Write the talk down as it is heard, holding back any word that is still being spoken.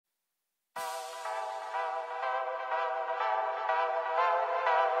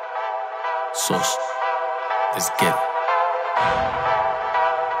Socio. Let's get it.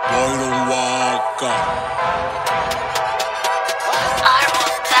 BoiDonWaka.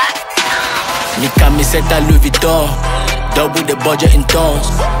 Mi camiseta Loui Vuitton, double the budget in tons.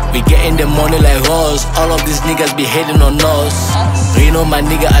 We getting the money like hoes. All of these niggas be hating on us. Rino, my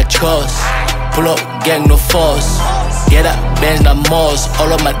nigga, I trust. Pull up, gang, no force. Get that benz, na moss.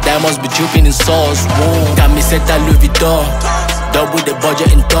 All of my diamonds be dripping in sauce. Whoa. Camiseta Loui Vuitton, double the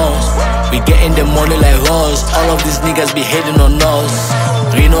budget in tons. We getting the money like hoes. All of these niggas be hating on us.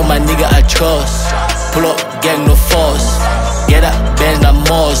 Rino, my nigga, I trust. Pull up, gang, no force. Get that benz, na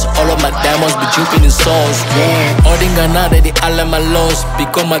moss. All of my diamonds be dripping in sauce. All the ngah that they all my loss.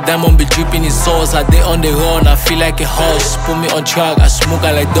 Because my diamond be dripping in sauce. I dey on the run, I feel like a horse. Put me on track, I smoke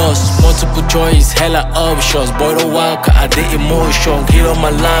I like dust. Multiple choice, hella options. BoiDonWaka, I dey emotion. Hit on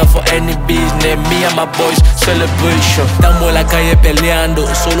my line for any business. Me and my boys, celebration. Estamo la calle peleando,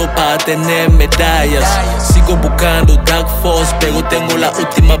 solo para tener medallas. Sigo buscando dark force, pero tengo la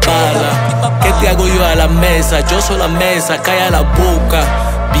última bala. ¿Qué te hago yo a la mesa? Yo soy la mesa, calla la boca.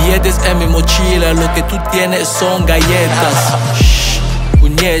 Billetes en mi mochila, lo que tú tienes son galletas. Shh,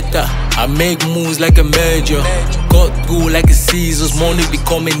 puñeta, I make moves like a major. Got through like a scissors, money be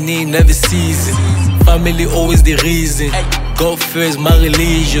coming in every season. Family always the reason, God first, my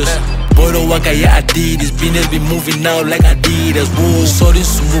religious. BoiDonWaka, yeah, I did this. Business be moving out like Adidas. Whoa, so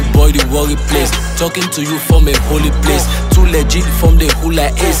this smooth boy, the worry place. Talking to you from a holy place. Too legit from the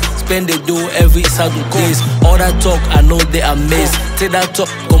hula ace. Spend the dough every Saturdays. All that talk, I know they are amazed. Take that talk,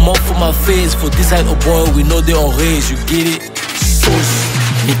 come up from my face. For this side of boy, we know they on race. You get it?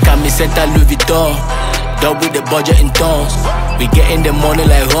 Mi camiseta Loui Vuitton, double the budget in tons. We getting the money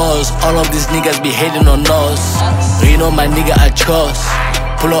like hoes. All of these niggas be hating on us. Rino, my nigga, I trust.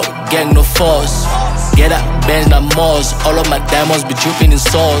 Pull up, gang, no force. Get that benz, na moss. All of my diamonds be dripping in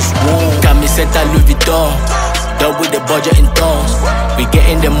sauce. Whoa. Camiseta Loui Vuitton, double the budget in tons. We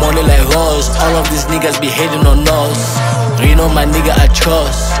getting the money like hoes. All of these niggas be hating on us. Rino, my nigga, I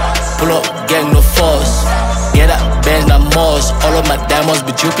trust. Pull up, gang, no force. Get that benz, na moss. All of my diamonds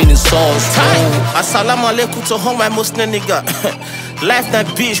be dripping in sauce. Assalamu alaikum to all my Muslim nigga. Life that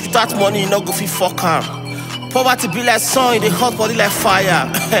bitch, without money, you no go fit fuck am. Poverty be like sun, in the hot body like fire.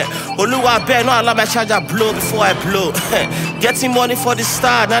 Oluwa bear, no allow my charger blow before I blow. Getting money for the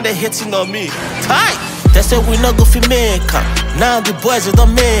start, now they hating on me. Tight! They say we no go fi make am. Now the boys we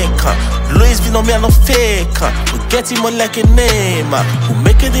don't make am. Louis Vuitton, me I no fake am. We getting money like a name. We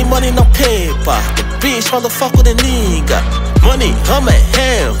making the money no paper. The bitch motherfucker the nigga. Money on my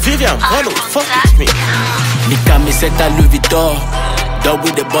hand, Vivian, follow, fuck with me. Mi camiseta Loui Vuitton, double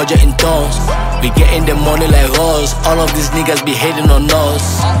the budget in tons. We getting the money like hoes. All of these niggas be hating on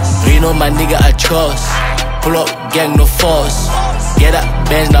us. Rino, my nigga, I trust. Pull up, gang, no force. Get that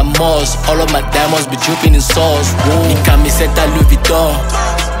benz, na moss. All of my diamonds be dripping in sauce. Mi camiseta Loui Vuitton,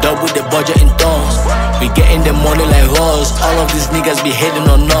 double the budget in tons. We getting the money like hoes. All of these niggas be hating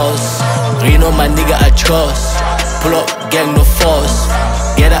on us. Rino, my nigga, I trust. Pull up, gang, no force.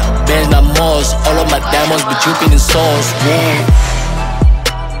 Get that benz, na moss. All of my diamonds be dripping in sauce.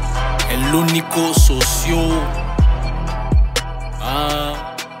 Elunico Socio.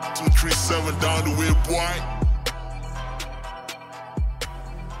 237 down the way, boy.